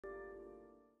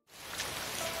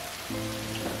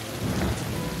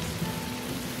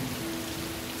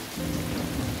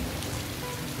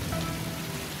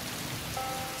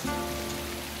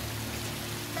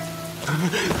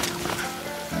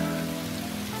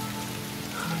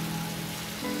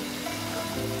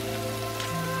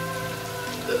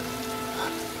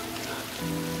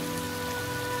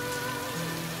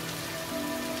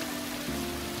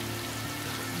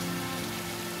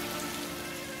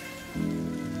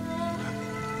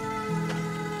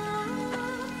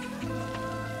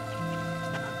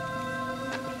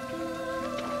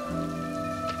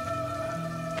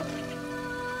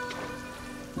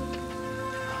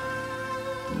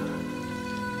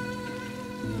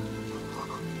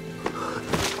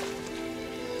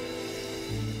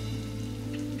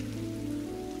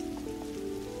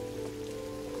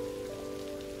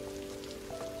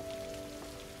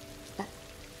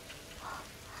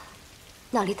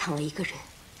那里躺了一个人，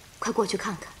快过去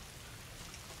看看。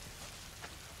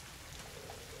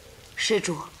施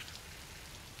主，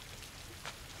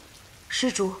施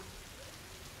主，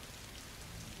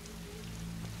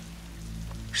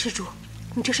施主，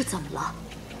你这是怎么了？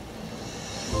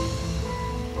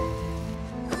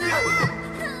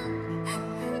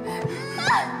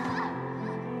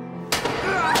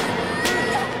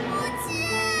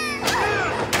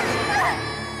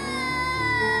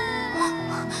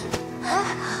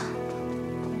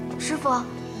师傅，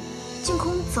净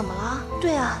空怎么了？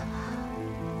对啊，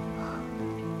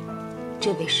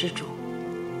这位施主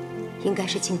应该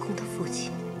是净空的父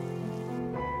亲。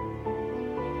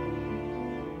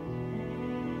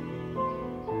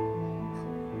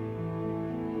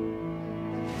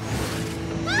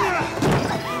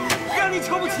让你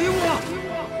瞧不起我！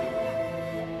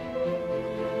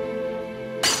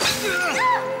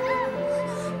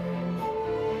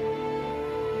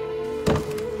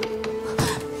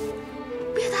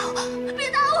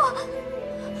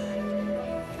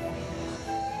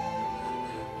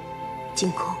净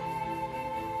空，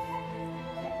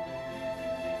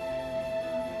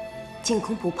净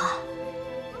空不怕，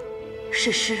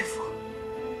是师父。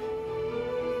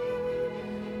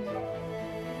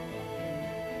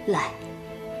来，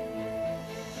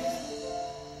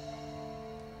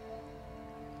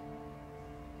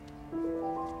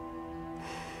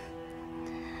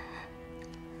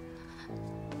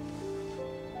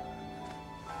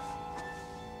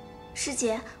师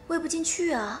姐，喂不进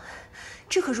去啊。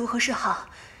这可如何是好？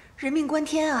人命关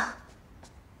天啊！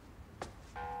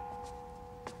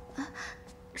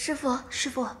师父，师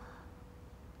父，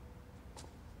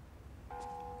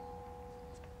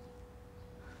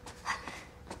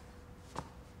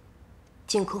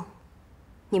净空，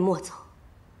你莫走，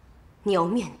你要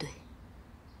面对。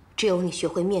只有你学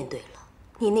会面对了，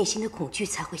你内心的恐惧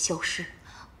才会消失。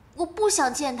我不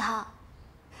想见他。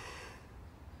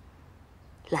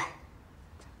来。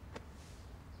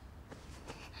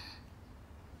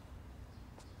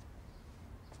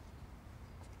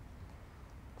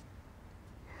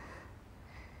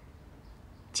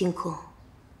净空，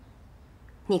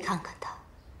你看看他，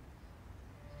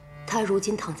他如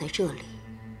今躺在这里，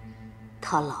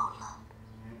他老了，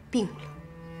病了，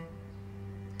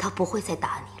他不会再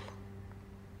打你了。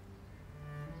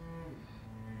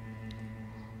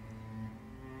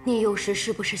你有时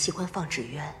是不是喜欢放纸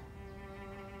鸢？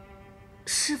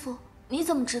师父，你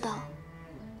怎么知道？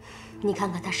你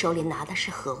看看他手里拿的是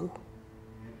何物？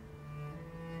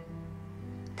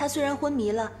他虽然昏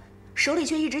迷了，手里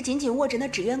却一直紧紧握着那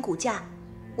纸鸢骨架，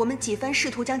我们几番试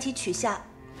图将其取下，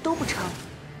都不成。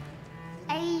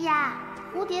哎呀，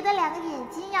蝴蝶的两个眼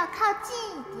睛要靠近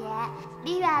一点，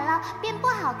离远了便不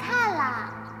好看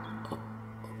啦。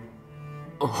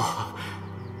哦，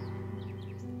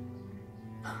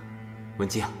文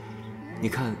姬啊，你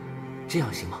看这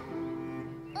样行吗？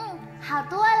嗯，好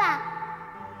多了。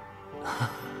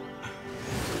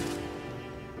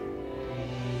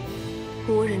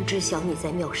无人知晓你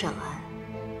在妙善庵，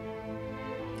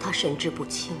他神志不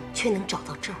清，却能找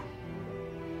到证儿，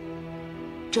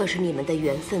这是你们的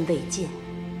缘分未尽。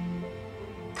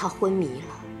他昏迷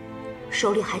了，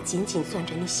手里还紧紧攥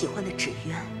着你喜欢的纸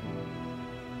鸢，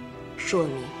说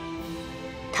明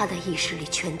他的意识里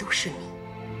全都是你。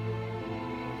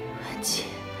文姬，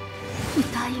你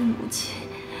答应母亲，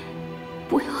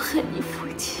不要恨你父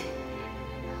亲。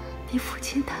你父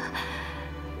亲他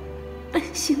本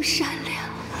性善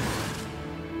良。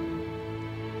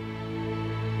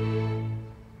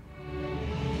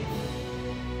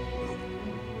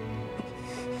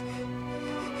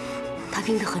他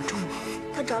病得很重吗？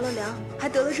他着了凉，还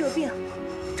得了热病，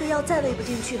这药再喂不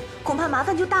进去，恐怕麻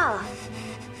烦就大了。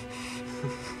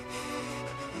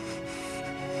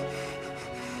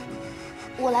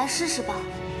我来试试吧。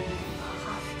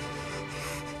好。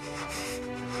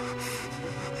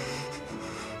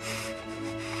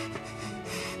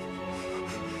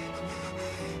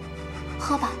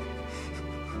喝吧。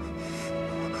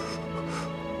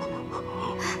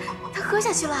他喝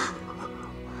下去了。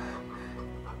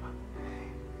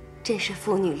真是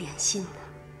父女连心呢。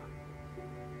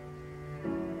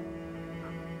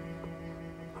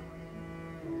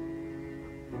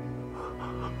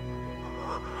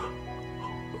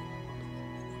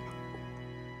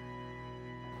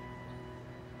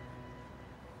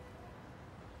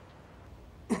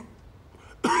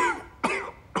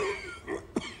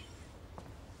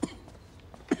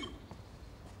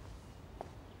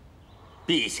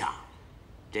陛下，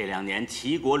这2年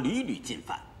齐国屡屡进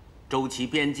犯，周齐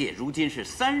边界如今是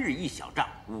3日1小仗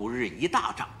，5日1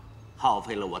大仗，耗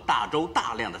费了我大周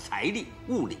大量的财力、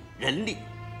物力、人力。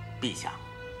陛下，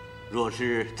若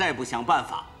是再不想办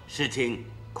法，事情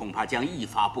恐怕将一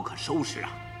发不可收拾啊！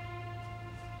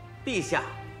陛下，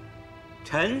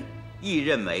臣亦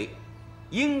认为，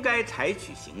应该采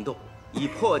取行动，以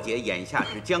破解眼下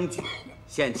之僵局。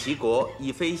现齐国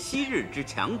已非昔日之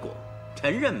强国，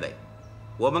臣认为，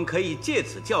我们可以借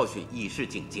此教训，以示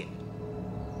警戒。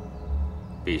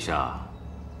陛下，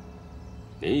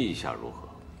您意下如何？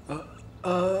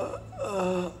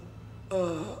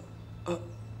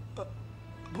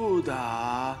不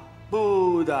打，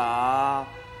不打，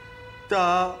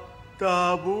打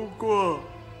不过，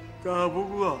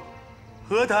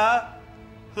和谈。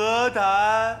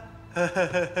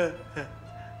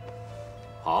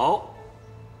好，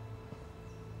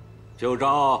就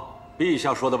照陛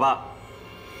下说的办。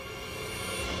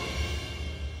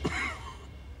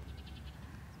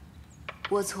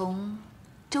我从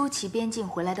周齐边境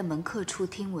回来的门客处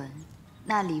听闻，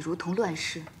那里如同乱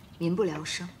世，民不聊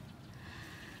生。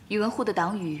宇文护的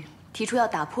党羽提出要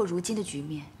打破如今的局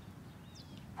面，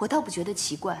我倒不觉得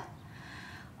奇怪。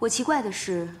我奇怪的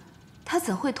是，他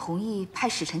怎会同意派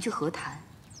使臣去和谈？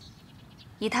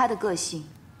以他的个性，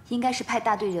应该是派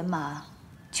大队人马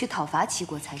去讨伐齐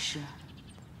国才是。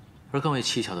而更为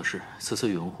蹊跷的是，此次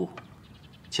宇文护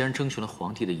竟然征询了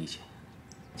皇帝的意见，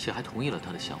且还同意了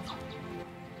他的想法。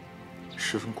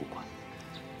十分古怪，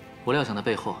我料想他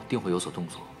背后定会有所动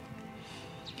作。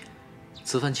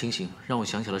此番情形让我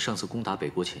想起了上次攻打北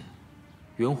国前，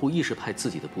宇文护亦是派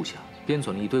自己的部下编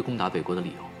纂了一堆攻打北国的理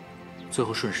由，最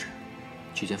后顺势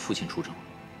举荐父亲出征。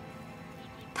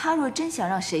他若真想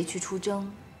让谁去出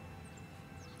征，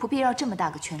不必绕这么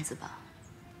大个圈子吧？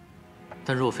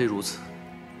但若非如此，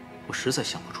我实在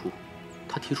想不出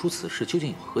他提出此事究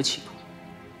竟有何企图。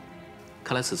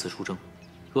看来此次出征，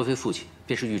若非父亲，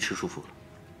便是尉迟叔父了。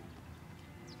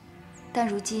但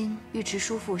如今尉迟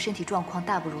叔父身体状况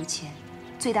大不如前，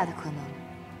最大的可能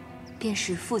便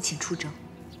是父亲出征。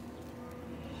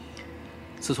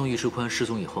自从尉迟宽失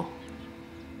踪以后，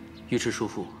尉迟叔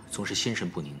父总是心神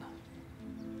不宁的。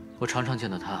我常常见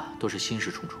到他都是心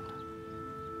事重重的。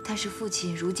但是父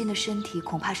亲如今的身体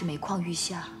恐怕是每况愈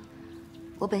下。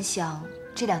我本想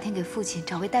这2天给父亲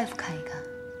找位大夫看一看。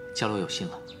伽罗有信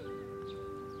了。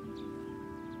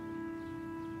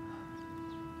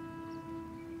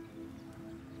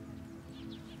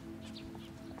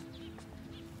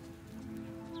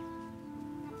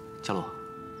伽罗，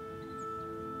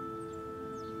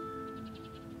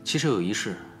其实有一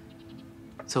事，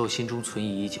在我心中存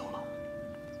疑已久了。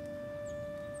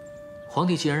皇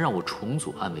帝既然让我重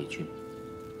组暗卫军，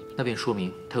那便说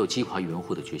明他有击垮宇文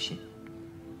护的决心。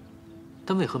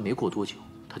但为何没过多久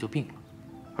他就病了，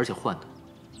而且患的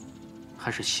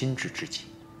还是心智之疾？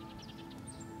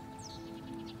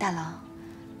大郎，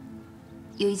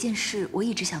有一件事我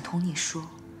一直想同你说，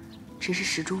只是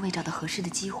始终未找到合适的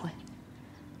机会。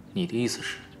你的意思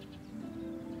是，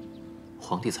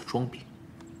皇帝在装病？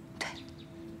对。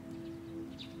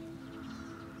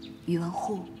宇文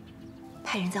护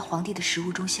派人在皇帝的食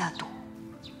物中下毒，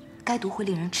该毒会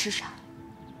令人痴傻。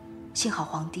幸好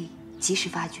皇帝及时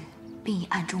发觉，并已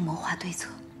暗中谋划对策。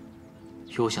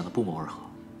与我想的不谋而合。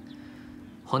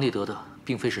皇帝得的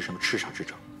并非是什么痴傻之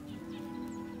症。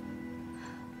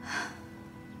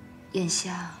眼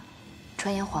下，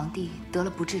传言皇帝得了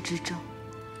不治之症，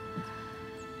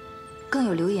更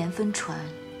有流言纷传，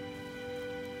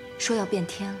说要变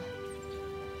天了。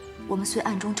我们虽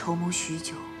暗中筹谋许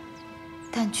久，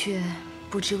但却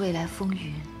不知未来风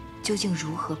云究竟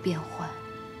如何变幻，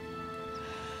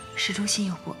始终心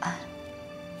有不安。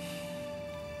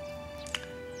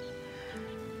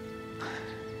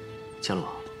伽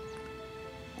罗，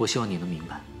我希望你能明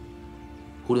白，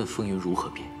无论风云如何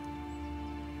变，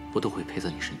我都会陪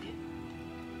在你身边。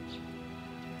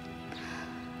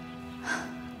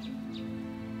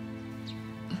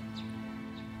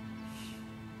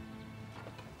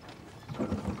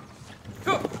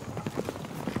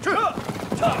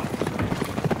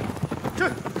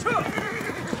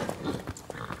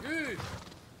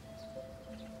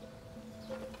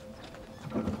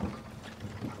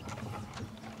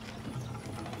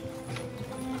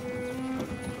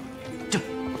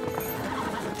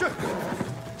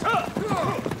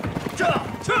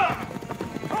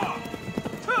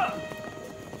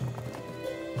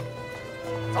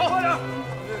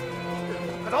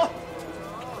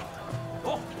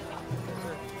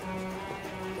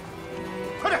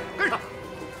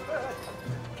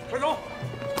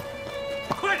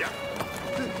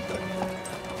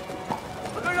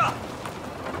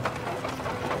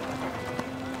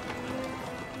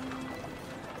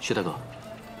薛大哥，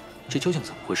这究竟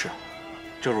怎么回事？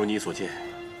正如你所见，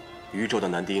渝州的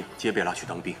男丁皆被拉去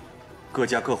当兵，各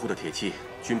家各户的铁器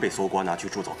均被搜刮拿去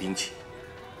铸造兵器。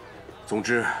总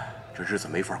之，这日子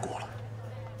没法过了，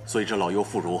所以这老幼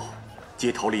妇孺皆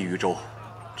逃离渝州，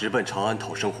直奔长安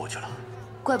讨生活去了。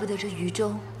怪不得这渝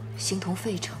州形同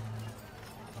废城。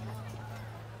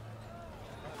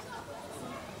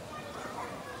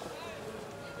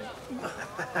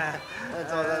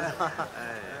走，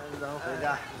咱们回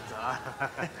家。走。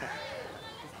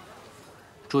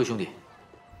诸位兄弟，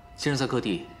先生在各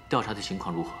地调查的情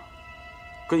况如何？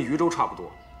跟渝州差不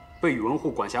多，被宇文护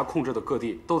管辖控制的各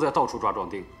地都在到处抓壮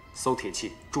丁、搜铁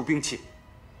器、铸兵器。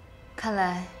看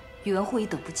来宇文护已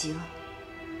等不及了，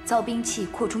造兵器、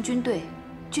扩充军队，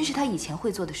均是他以前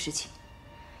会做的事情。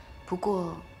不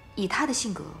过以他的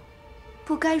性格，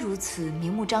不该如此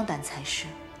明目张胆才是。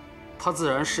他自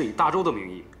然是以大周的名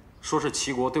义，说是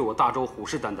齐国对我大周虎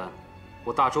视眈眈，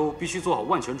我大周必须做好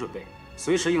万全准备，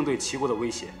随时应对齐国的威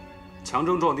胁。强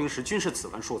征壮丁时均是此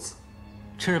番说辞。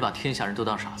真是把天下人都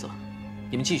当傻子了。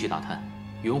你们继续打探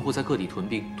宇文护在各地屯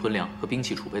兵、屯粮和兵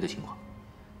器储备的情况。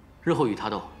日后与他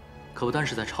斗，可不单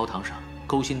是在朝堂上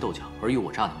勾心斗角、尔虞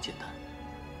我诈那么简单，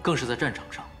更是在战场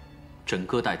上枕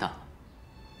戈待旦了。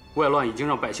外乱已经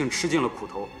让百姓吃尽了苦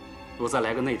头，若再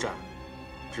来个内战，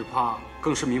只怕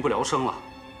更是民不聊生了。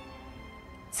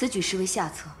此举实为下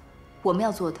策，我们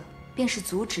要做的便是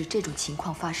阻止这种情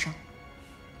况发生。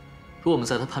若我们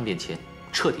在他叛变前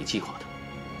彻底击垮他，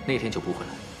那天就不会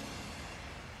来。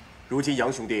如今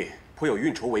杨兄弟颇有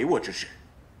运筹帷幄之势，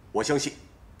我相信，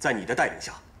在你的带领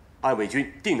下，暗卫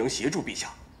军定能协助陛下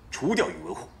除掉宇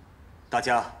文护。大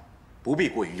家不必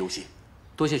过于忧心。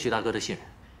多谢徐大哥的信任，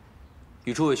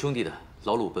与诸位兄弟的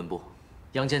劳碌奔波，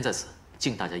杨坚在此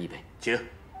敬大家一杯。请。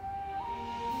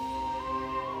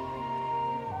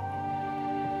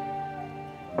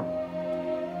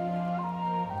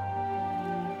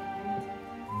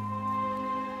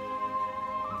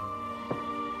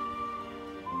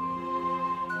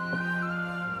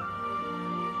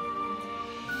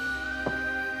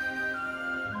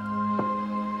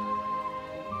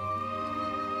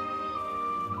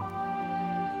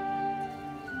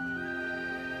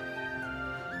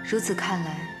如此看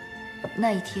来，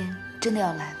那一天真的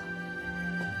要来了。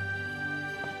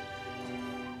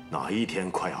哪一天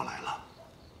快要来了？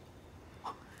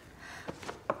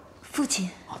父亲，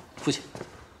父亲，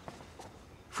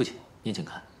父亲，您请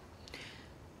看，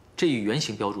这一圆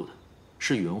形标注的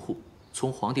是宇文护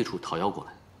从皇帝处讨要过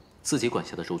来，自己管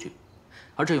辖的州郡，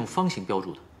而这用方形标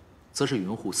注的，则是宇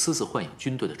文护私自豢养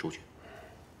军队的州郡。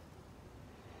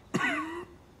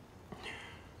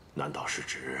难道是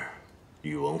指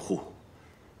宇文护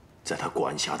在他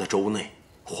管辖的州内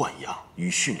豢养与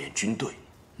训练军队？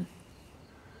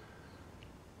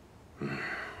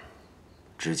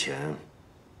之前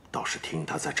倒是听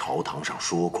他在朝堂上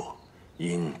说过，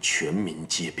应全民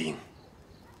皆兵，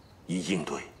以应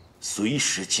对随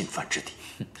时进犯之敌。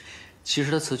其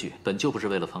实他此举本就不是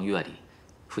为了防御外敌。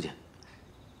父亲，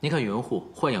您看宇文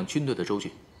护豢养军队的州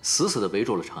郡，死死地围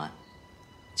住了长安，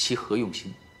其何用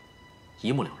心，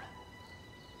一目了然。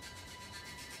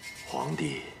皇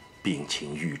帝病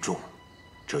情愈重，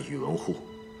这宇文护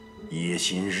野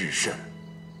心日甚，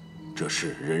这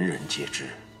事人人皆知，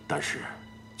但是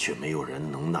却没有人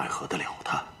能奈何得了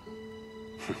他。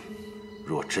哼，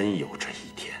若真有这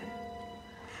一天，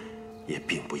也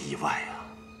并不意外啊。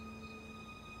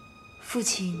父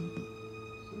亲，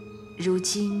如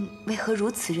今为何如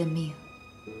此认命？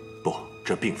不，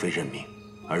这并非认命，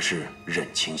而是认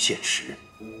清现实。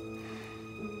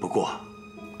不过，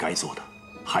该做的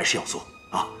还是要做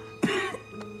啊！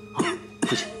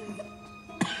父亲，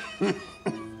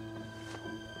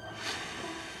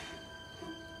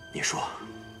你说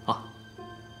啊，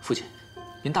父亲，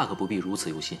您大可不必如此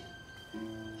忧心。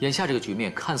眼下这个局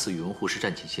面看似宇文护是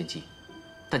占尽先机，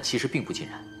但其实并不尽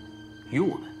然，于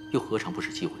我们又何尝不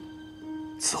是机会？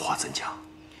此话怎讲？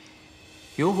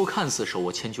宇文护看似手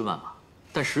握千军万马，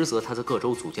但实则他在各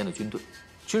州组建了军队，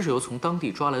均是由从当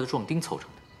地抓来的壮丁凑成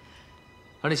的，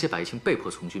而那些百姓被迫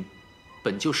从军，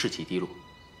本就士气低落。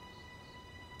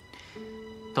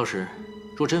到时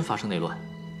若真发生内乱，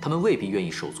他们未必愿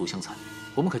意手足相残，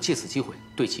我们可借此机会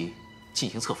对其进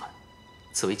行策反，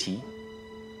此为其一。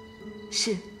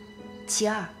是，其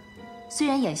二，虽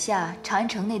然眼下长安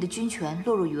城内的军权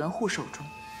落入宇文护手中，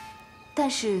但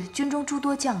是军中诸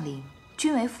多将领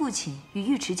均为父亲与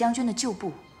尉迟将军的旧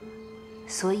部，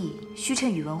所以需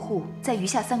趁宇文护在余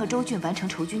下3个州郡完成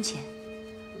筹军前，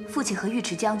父亲和尉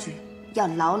迟将军要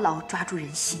牢牢抓住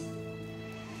人心。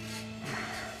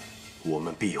我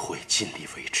们必会尽力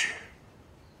为之。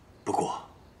不过，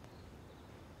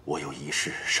我有一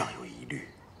事尚有疑虑：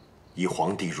以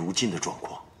皇帝如今的状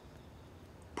况，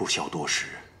不消多时，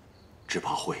只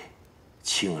怕会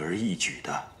轻而易举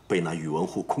地被那宇文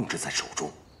护控制在手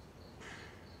中。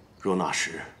若那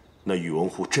时那宇文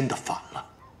护真的反了，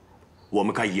我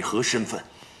们该以何身份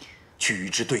去与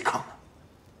之对抗呢？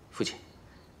父亲，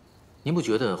您不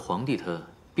觉得皇帝他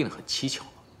病得很蹊跷吗？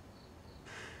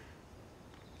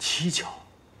蹊跷？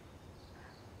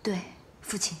对，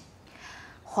父亲，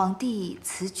皇帝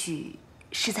此举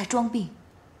是在装病，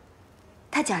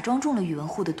他假装中了宇文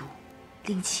护的毒，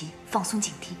令其放松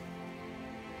警惕。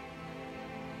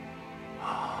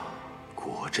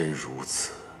果真如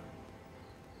此。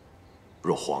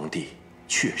若皇帝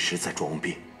确实在装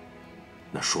病，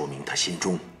那说明他心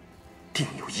中定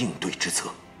有应对之策。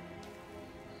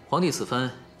皇帝此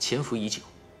番潜伏已久，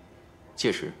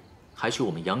届时还需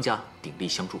我们杨家鼎力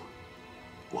相助。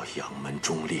我杨门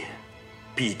忠烈，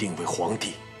必定为皇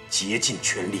帝竭尽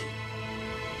全力。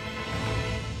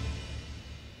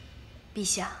陛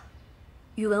下，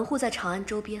宇文护在长安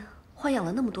周边豢养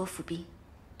了那么多伏兵，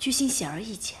居心显而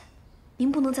易见，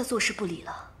您不能再坐视不理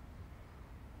了。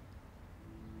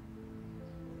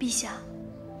陛下，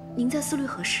您在思虑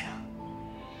何事啊？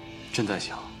朕在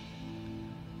想，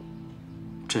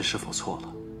朕是否错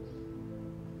了？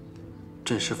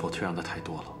朕是否退让的太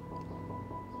多了，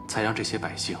才让这些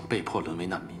百姓被迫沦为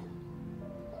难民？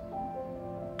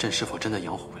朕是否真的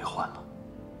养虎为患了？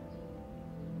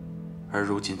而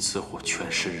如今此虎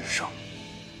权势日盛，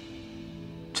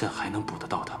朕还能捕得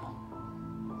到他吗？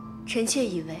臣妾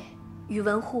以为，宇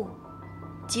文护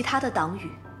及他的党羽，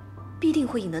必定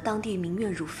会引得当地民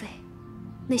怨如沸。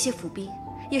那些府兵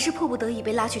也是迫不得已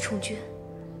被拉去充军，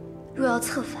若要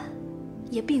策反，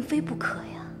也并非不可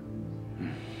呀。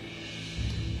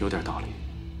有点道理。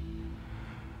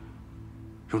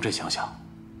容朕想想。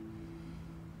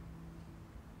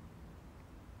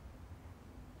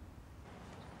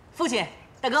父亲、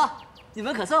大哥，你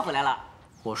们可算回来了。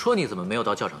我说你怎么没有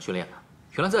到教场训练呢？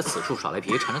原来在此处耍赖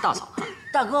皮缠着大嫂呢。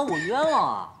大哥，我冤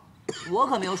枉啊！我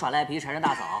可没有耍赖皮缠着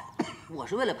大嫂，我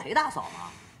是为了陪大嫂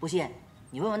嘛。不信，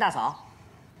你问问大嫂。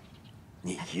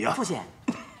你呀，父亲，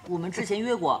我们之前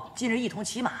约过今日一同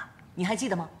骑马，你还记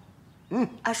得吗？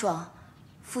阿爽，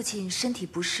父亲身体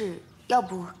不适，要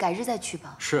不改日再去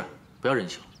吧。是，不要任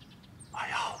性。哎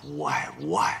呀，无碍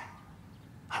无碍，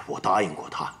我答应过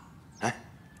他。哎，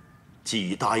既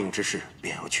已答应之事，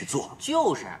便要去做。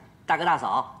就是，大哥大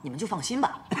嫂，你们就放心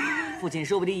吧。父亲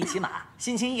说不定一骑马，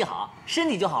心情一好，身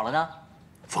体就好了呢。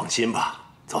放心吧，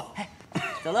走。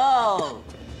走喽。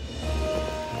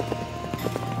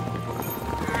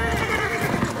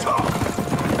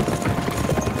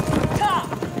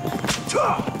撤！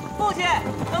父亲，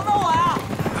等等我呀！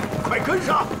快跟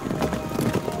上！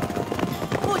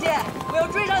父亲，我要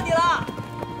追上你了！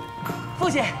父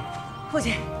亲，父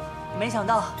亲，没想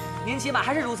到您骑马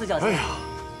还是如此矫健。哎呀，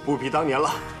不比当年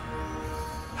了。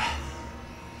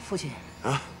父亲，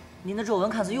您的皱纹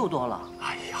看似又多了。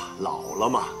哎呀，老了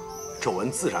嘛，皱纹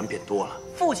自然变多了。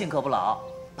父亲可不老，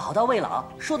宝刀未老，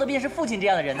说的便是父亲这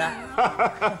样的人呢。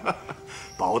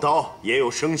宝刀也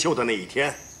有生锈的那一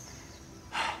天。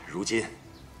如今，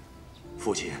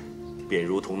父亲便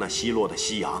如同那西落的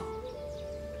夕阳，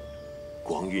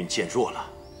光晕渐弱了，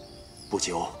不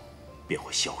久便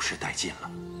会消失殆尽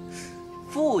了。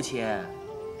父亲，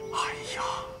哎呀，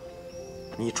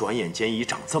你转眼间已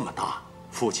长这么大，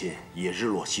父亲也日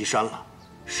落西山了，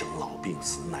生老病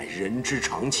死乃人之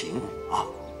常情啊。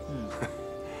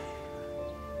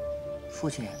父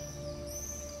亲，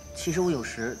其实我有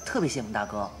时特别羡慕大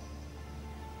哥。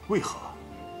为何？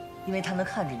因为他能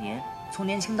看着您从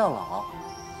年轻到老，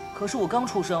可是我刚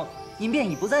出生，您便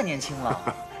已不再年轻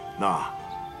了。那，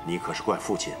你可是怪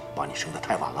父亲把你生得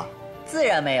太晚了？自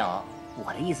然没有，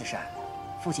我的意思是，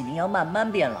父亲您要慢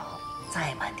慢变老，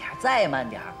再慢点，再慢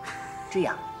点，这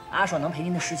样阿爽能陪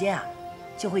您的时间啊，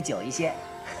就会久一些。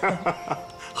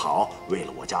好，为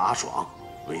了我家阿爽，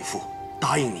为父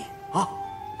答应你啊。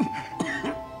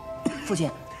父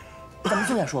亲，咱们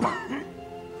坐下说吧。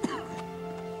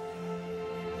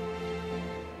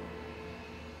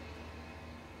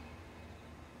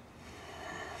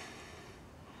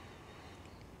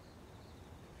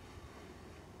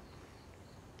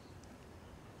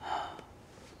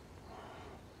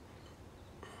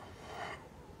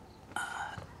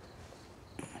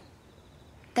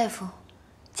大夫，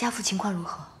家父情况如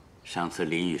何？上次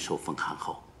林玉受封汉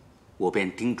后，我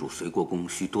便叮嘱隋国公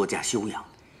需多加休养，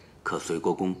可隋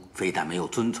国公非但没有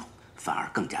遵从，反而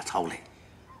更加操累。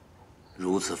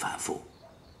如此反复，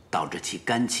导致其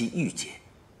肝气郁结，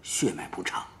血脉不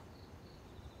畅。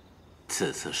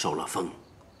此次受了封，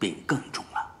病更重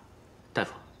了。大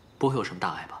夫，不会有什么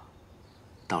大碍吧？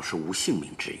倒是无性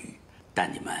命之虞，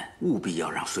但你们务必要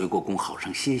让隋国公好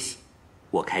生歇息。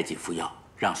我开几副药，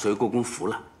让隋国公服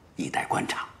了，以待观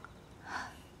察。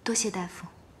多谢大夫。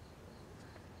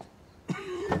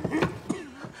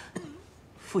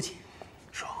父亲，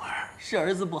双儿，是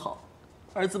儿子不好，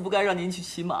儿子不该让您去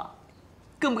骑马，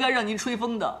更不该让您吹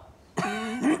风的。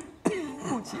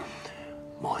父亲，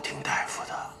莫听大夫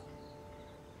的。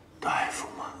大夫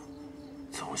嘛，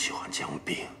总喜欢将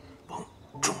病往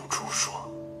重处说。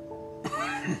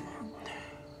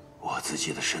我自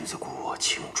己的身子骨我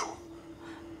清楚，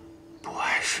不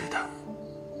碍事的。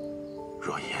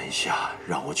若眼下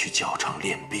让我去教场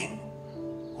练兵，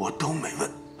我都没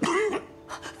问。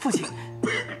父亲，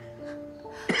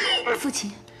父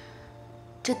亲，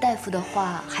这大夫的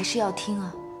话还是要听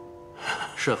啊。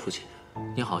是啊，父亲，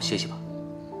您好好歇息吧。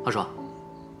阿爽，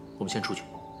我们先出去。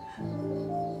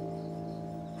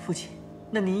父亲，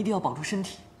那您一定要保住身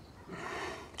体。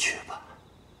去吧，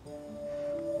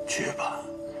去吧。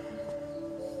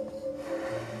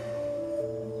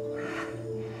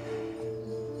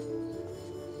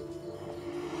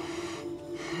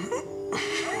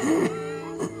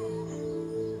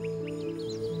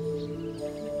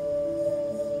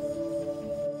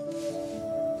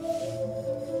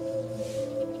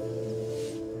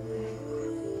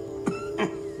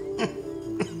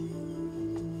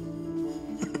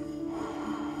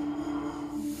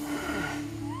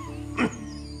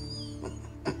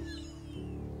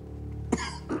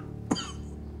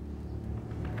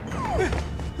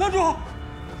郎主，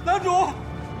郎主，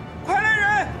快来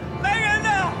人！来人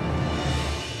呐！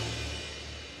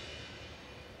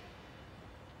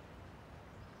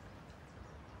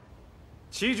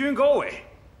齐军高纬，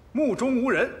目中无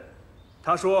人。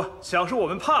他说想是我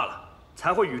们怕了，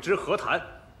才会与之和谈。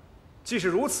既是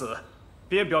如此，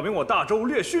便表明我大周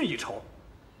略逊一筹，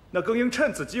那更应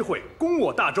趁此机会攻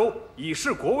我大周，以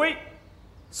示国威。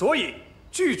所以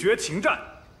拒绝停战。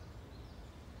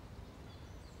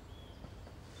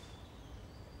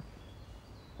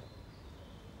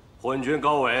昏君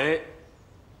高纬，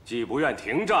既不愿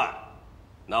停战，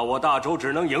那我大周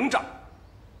只能迎战。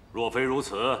若非如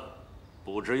此，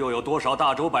不知又有多少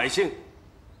大周百姓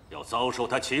要遭受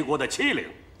他齐国的欺凌。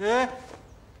哎，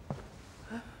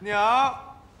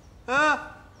鸟，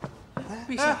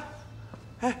陛下，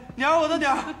哎，鸟，我的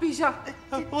鸟，陛下，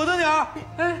我的鸟，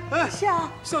陛下，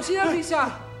小心啊，陛下，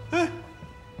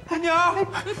鸟，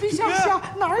陛下，陛下，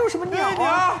哪有什么鸟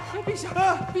啊？陛下，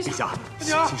陛下，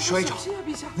小心摔着。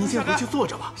陛下，您先回去坐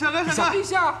着吧。闪开，陛下，陛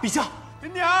下，陛下，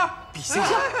鸟，陛下，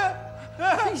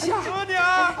陛下，我鸟，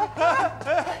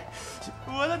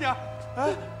我的鸟，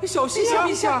小心啊，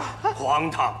陛下！荒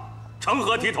唐，成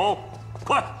何体统？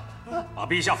快，把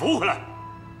陛下扶回来！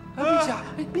陛下，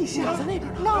陛下在那边，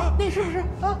那是不是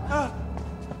啊？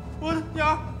我的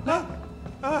鸟，来，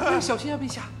小心啊，陛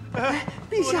下！哎，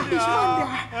陛下，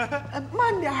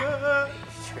慢点，慢点。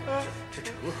这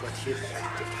成何体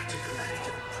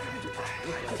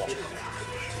统？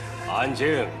安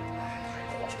静，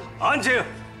安静！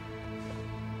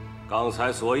刚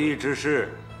才所议之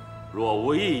事，若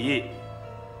无异议，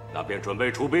那便准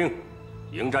备出兵，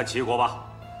迎战齐国吧。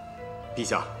陛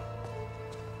下，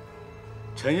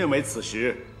臣认为此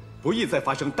时不宜再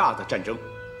发生大的战争。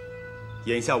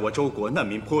眼下我周国难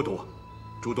民颇多，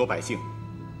诸多百姓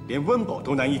连温饱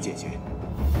都难以解决。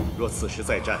若此时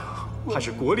再战，怕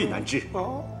是国力难支。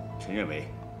臣认为，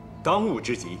当务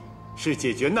之急是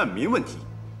解决难民问题。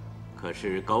可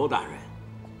是高大人，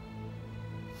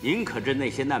您可知那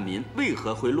些难民为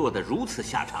何会落得如此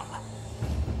下场啊？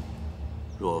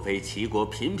若非齐国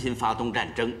频频发动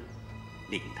战争，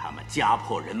令他们家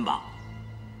破人亡，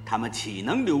他们岂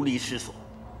能流离失所？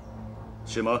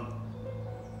是吗？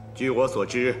据我所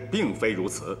知，并非如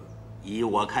此。依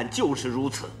我看，就是如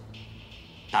此。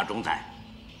大冢宰，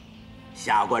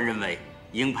下官认为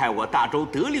应派我大周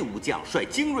得力武将率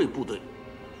精锐部队，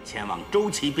前往周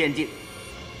齐边境，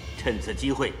趁此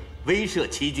机会威慑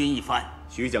齐军一番。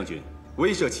徐将军，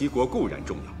威慑齐国固然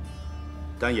重要，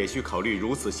但也需考虑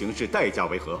如此行事代价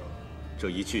为何。这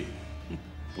一去，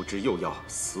不知又要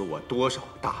死我多少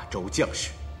大周将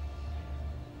士。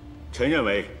臣认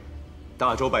为，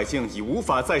大周百姓已无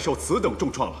法再受此等重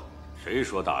创了。谁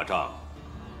说打仗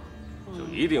就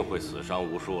一定会死伤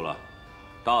无数了？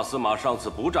大司马上次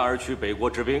不战而屈北国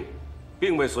之兵，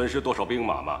并未损失多少兵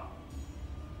马嘛。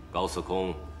高司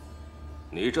空，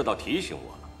你这倒提醒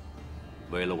我了。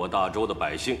为了我大周的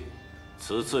百姓，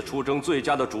此次出征最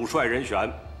佳的主帅人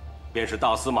选，便是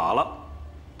大司马了。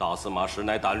大司马实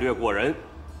乃胆略过人，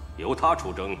由他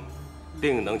出征，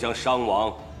定能将伤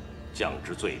亡降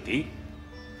至最低。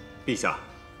陛下，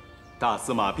大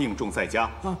司马病重在家，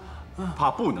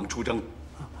怕不能出征。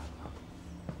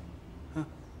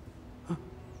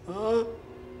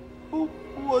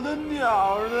我的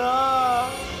鸟呢？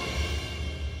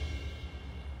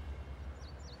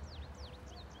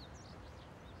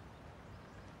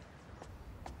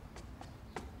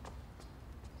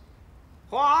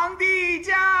皇帝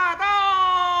驾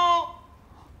到！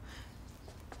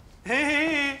嘿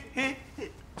嘿嘿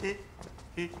嘿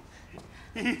嘿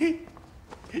嘿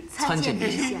嘿！参见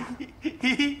陛下。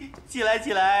起来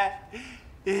起来！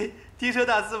听说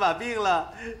大司马病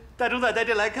了，大冢仔带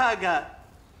朕来看看，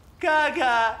看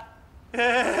看，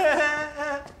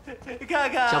看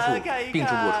看。家父看一看病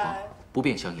重卧床，不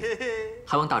便相迎，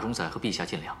还望大冢仔和陛下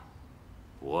见谅。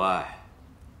无碍，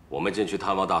我们进去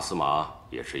探望大司马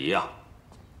也是一样。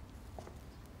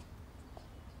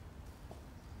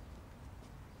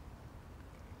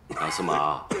大司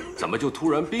马怎么就突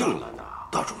然病了呢？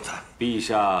大冢仔，陛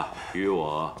下与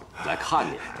我来看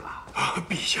你来了。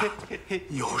陛下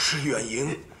有失远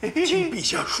迎，请陛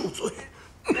下恕罪。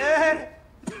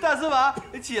大司马，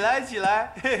起来起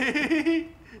来！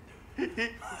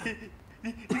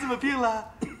你怎么病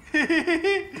了？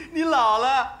你老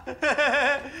了，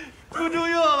不中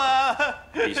用了。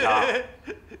陛下，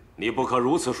你不可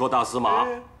如此说大司马，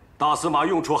大司马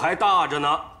用处还大着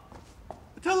呢。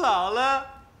他老了，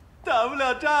打不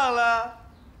了仗了，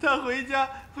他回家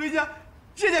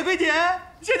卸甲归田，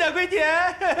卸甲归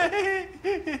田。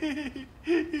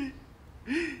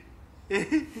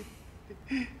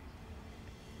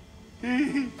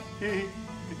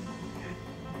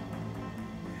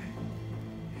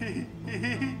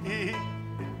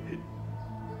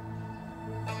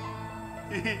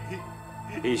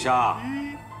陛下，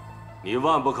你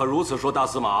万不可如此说大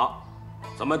司马，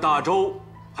咱们大周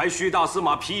还需大司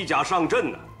马披甲上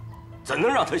阵呢，怎能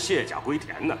让他卸甲归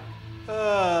田呢？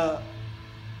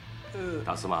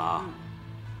大司马，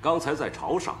刚才在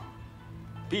朝上，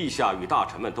陛下与大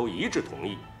臣们都一致同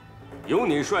意，由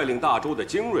你率领大周的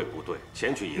精锐部队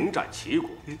前去迎战齐国，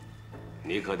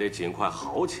你可得尽快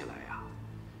好起来呀！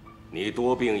你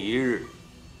多病一日，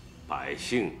百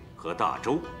姓和大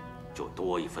周就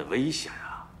多一份危险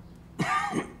啊！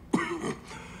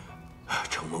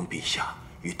承蒙陛下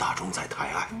与大冢仔抬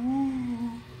爱，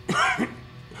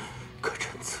可朕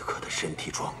此刻的身体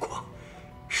状况，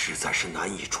实在是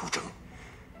难以出征。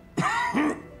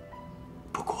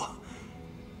不过，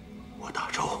我大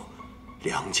周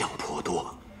良将颇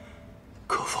多，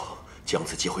可否将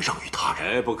此机会让与他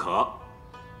人？哎，不可！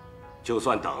就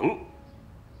算等，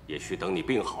也需等你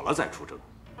病好了再出征。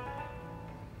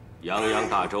泱泱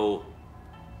大周，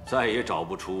再也找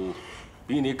不出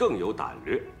比你更有胆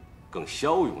略、更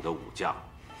骁勇的武将。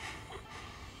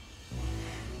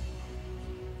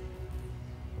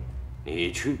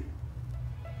你去，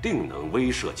定能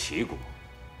威慑齐国。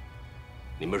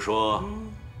你们说，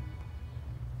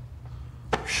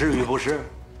是与不是？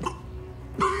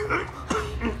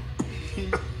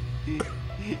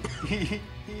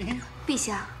陛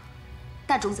下，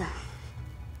大冢仔，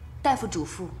大夫嘱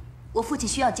咐，我父亲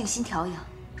需要静心调养。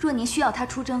若您需要他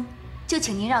出征，就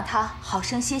请您让他好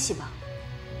生歇息吧。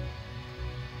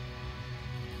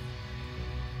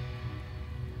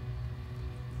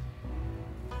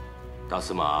大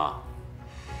司马，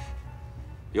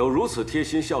有如此贴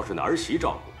心孝顺的儿媳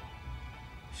照顾，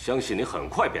相信你很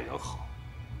快便能好。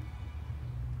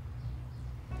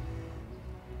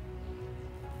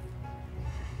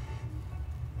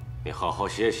你好好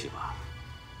歇息吧。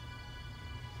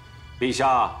陛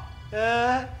下，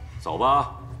走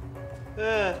吧。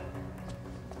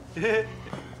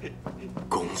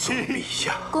恭送陛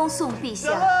下。恭送陛下。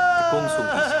恭送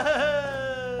陛下。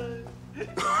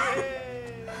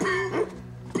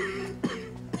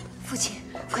父亲，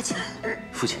快起来！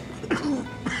父亲。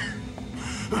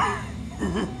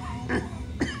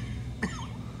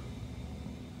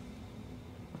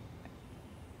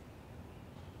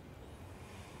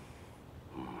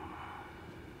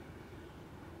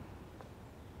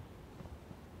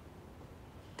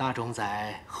大冢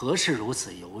仔何事如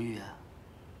此犹豫啊？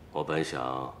我本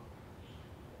想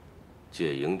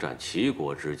借迎战齐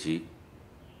国之机，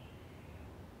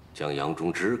将杨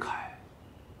忠支开，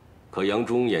可杨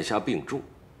忠眼下病重，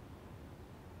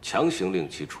强行令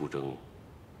其出征，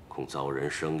恐遭人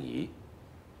生疑。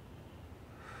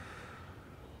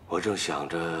我正想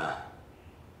着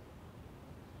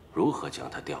如何将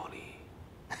他调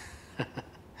离？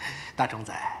大冢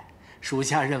宰，属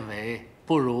下认为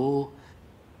不如……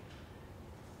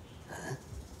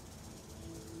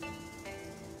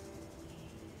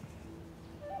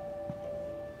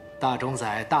大冢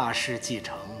宰大势继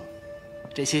承，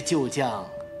这些旧将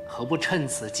何不趁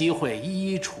此机会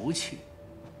一一除去？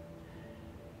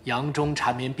杨忠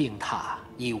缠绵病榻，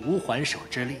已无还手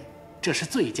之力，这是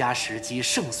最佳时机，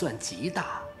胜算极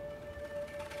大。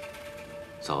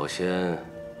早先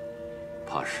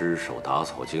怕失手打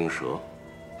草惊蛇，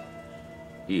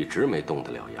一直没动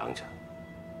得了杨家。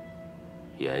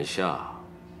眼下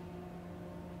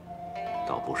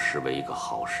倒不失为一个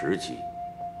好时机。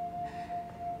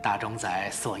大冢宰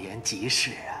所言极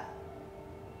是啊。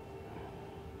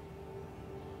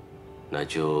那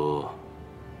就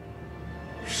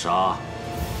杀。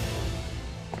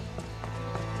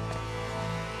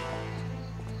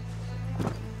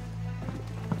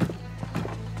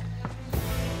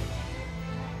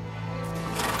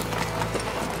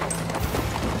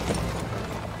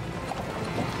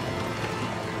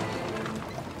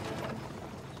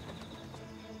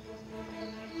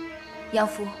杨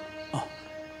夫，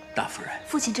大夫人，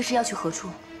父亲这是要去何处？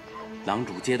郎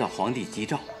主接到皇帝急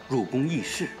诏，入宫议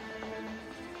事。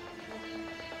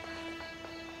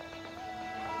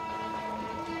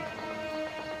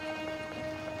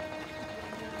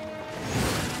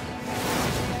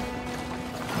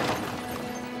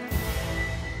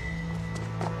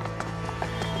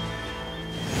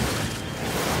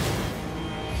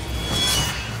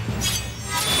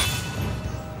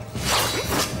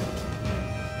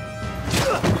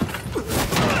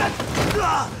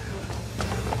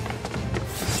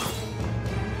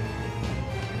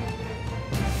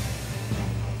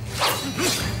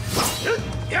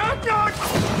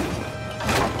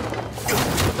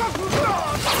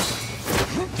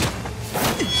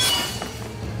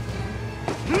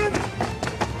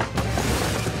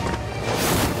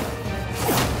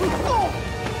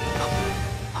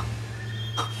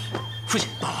父亲，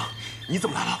大郎，你怎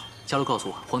么来了？伽罗告诉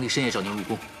我，皇帝深夜找您入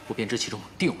宫，我便知其中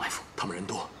定有埋伏。他们人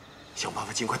多，想办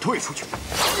法尽快退出去。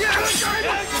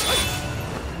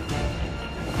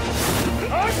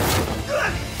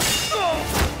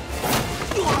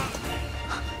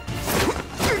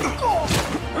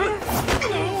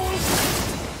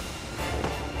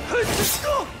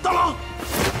大郎，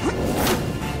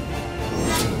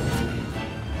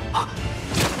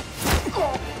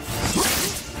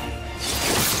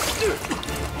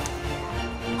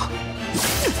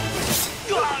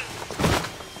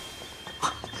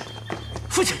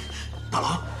父亲，大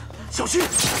郎，小心！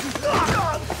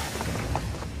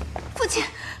父亲，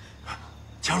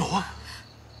伽罗，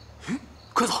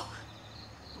快走！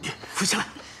扶起来。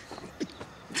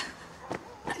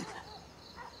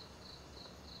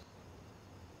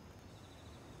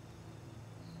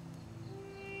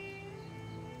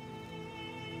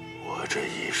我这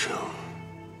一生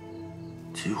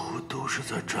几乎都是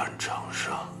在战场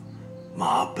上、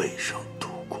马背上度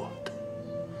过的。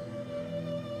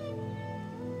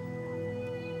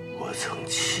我曾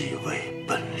弃位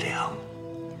奔梁，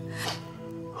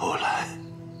后来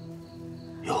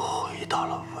又回到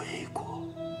了魏国，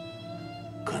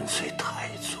跟随太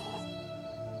祖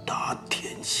打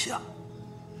天下，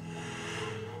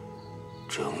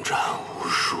征战无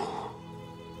数，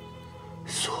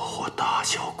所获大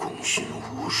小功勋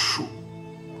无数。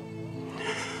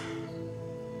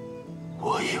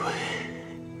我以为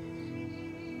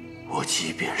我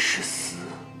即便是死，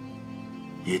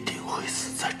一定会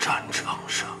死在战场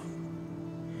上，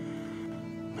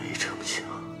没成想，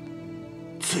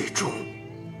最终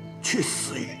却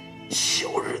死于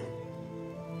小人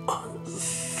暗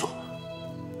算。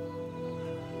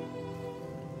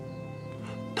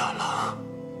大郎，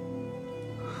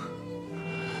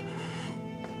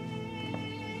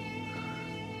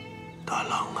大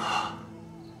郎啊，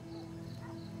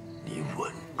你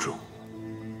稳重，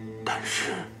但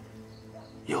是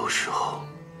有时候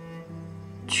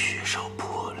缺少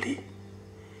魄力。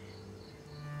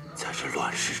在这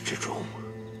乱世之中，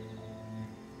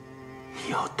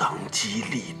你要当机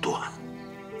立断，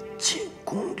建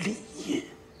功立业。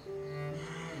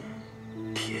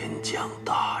天降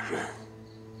大任，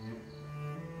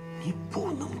你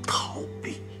不能逃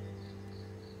避。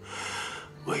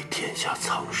为天下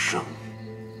苍生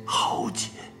豪杰，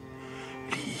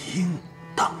理应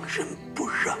当仁不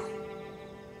让。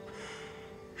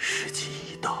时机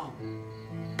一到，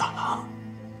大郎，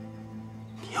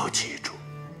你要记住，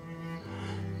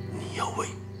你要为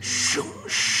生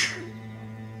死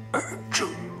而争。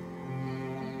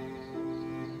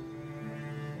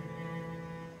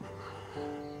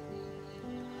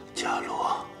伽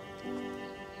罗，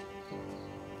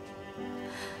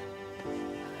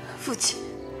父亲，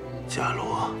伽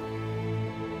罗，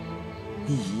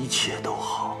你一切都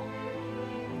好，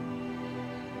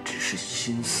只是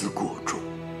心思过重。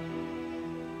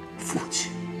父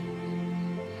亲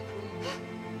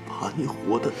怕你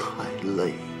活得太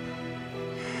累，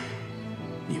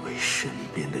你为身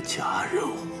边的家人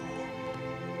活，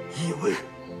亦为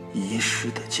遗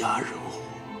失的家人活，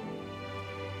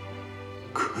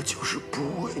可就是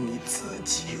不为你自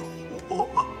己活。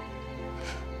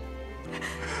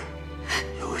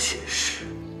有些事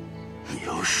你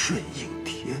要顺应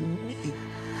天命，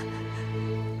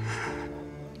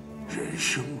人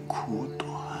生苦短，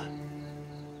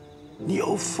你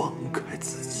要放开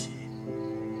自己，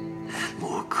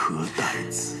莫苛待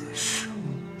此生。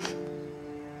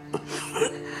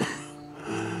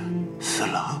四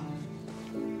郎，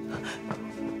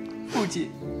父亲，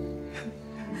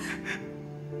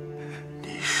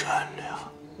你善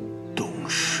良懂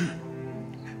事，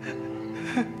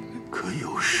可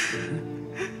有时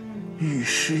遇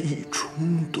事易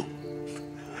冲动，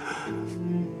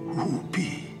务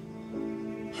必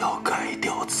要改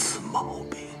掉此毛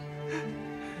病。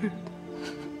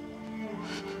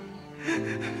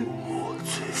我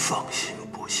最放心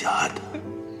不下的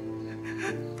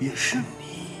便是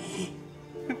你，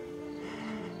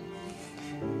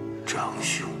长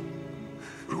兄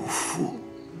如父，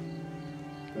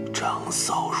长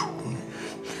嫂如母，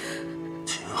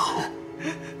今后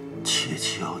切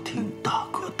切要听大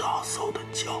哥大嫂的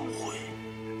教诲。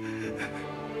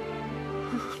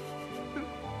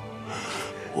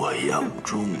我杨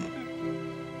忠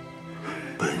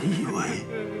本以为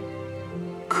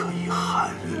可以含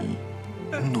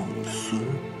饴弄孙，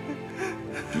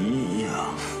颐养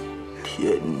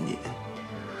天年，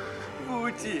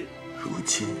父亲，如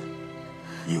今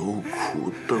有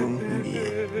苦登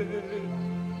眠。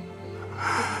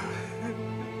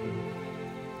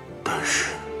但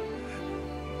是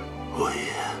我也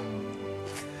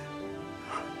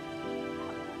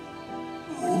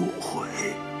无悔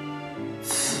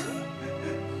此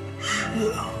生。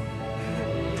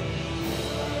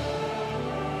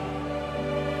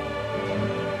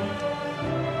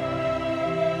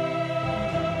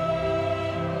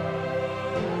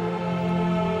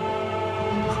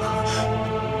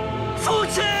父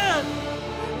亲，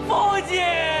父亲，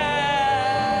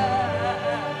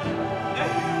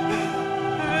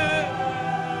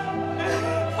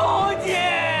父亲，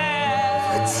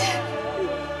父亲。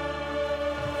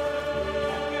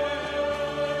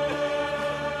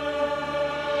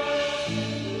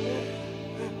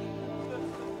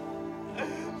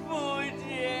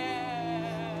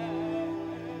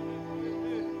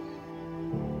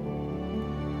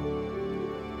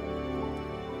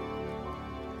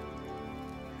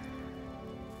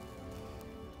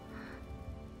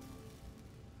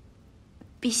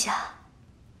陛下，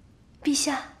陛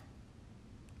下，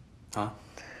啊！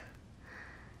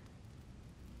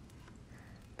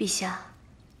陛下，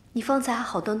你方才还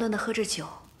好端端的喝着酒，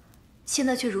现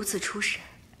在却如此出神，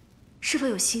是否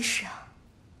有心事啊？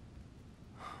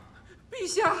陛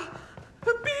下，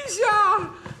陛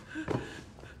下，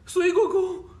隋国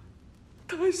公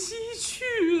他西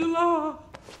去了。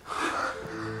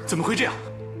怎么会这样？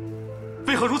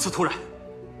为何如此突然？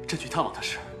朕去探望他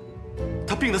时，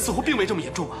他病得似乎并未这么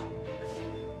严重啊。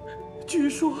据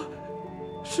说，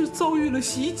是遭遇了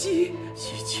袭击。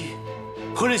袭击？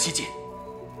何人袭击？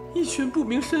一群不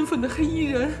明身份的黑衣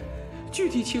人，具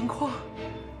体情况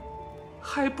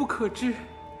还不可知。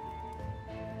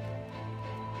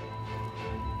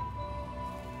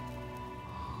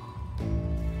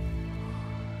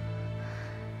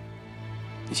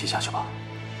你先下去吧。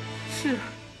是。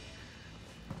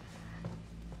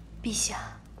陛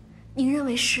下，您认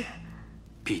为是？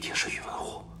必定是宇文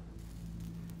护，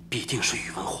必定是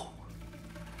宇文护。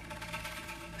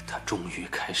他终于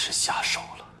开始下手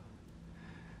了。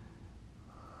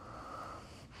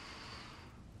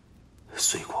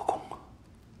隋国公，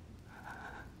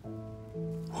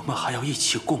我们还要一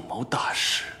起共谋大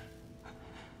事。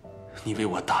你为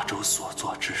我大周所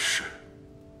做之事，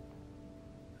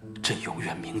朕永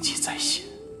远铭记在心。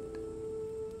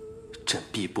朕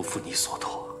必不负你所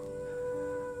托。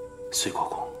隋国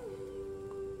公，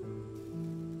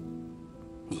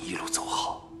你一路走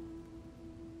好。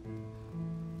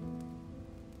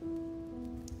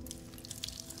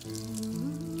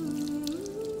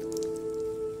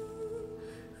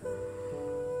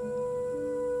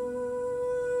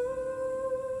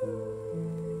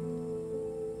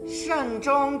慎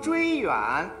终追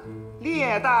远，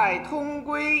列带通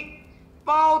归，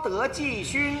包德继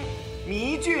勋，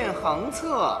弥郡横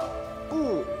策，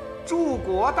故驻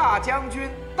国大将军、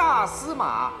大司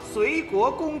马隋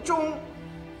国公中。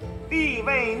必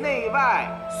为内外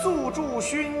速助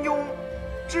勋庸，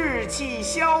志气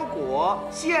萧果，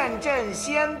宪阵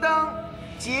先登，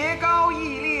节高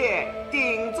义烈，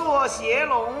顶坐协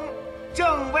龙，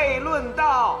正位论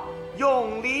道，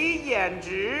永离演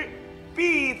直，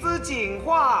必资景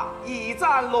化，以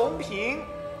赞龙平，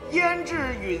焉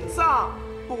至允丧，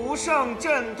不胜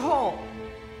阵痛。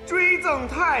追赠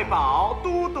太保、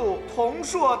都督、同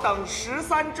硕等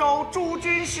13州诸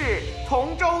军事、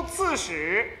同州刺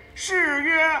史，谥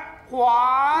曰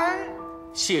桓。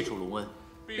谢主隆恩。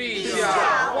陛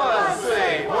下万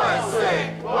岁万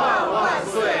岁万万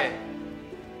岁！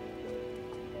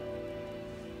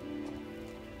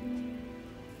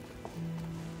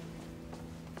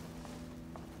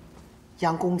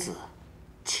杨公子，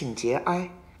请节哀。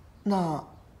那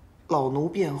老奴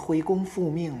便回宫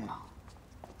复命了。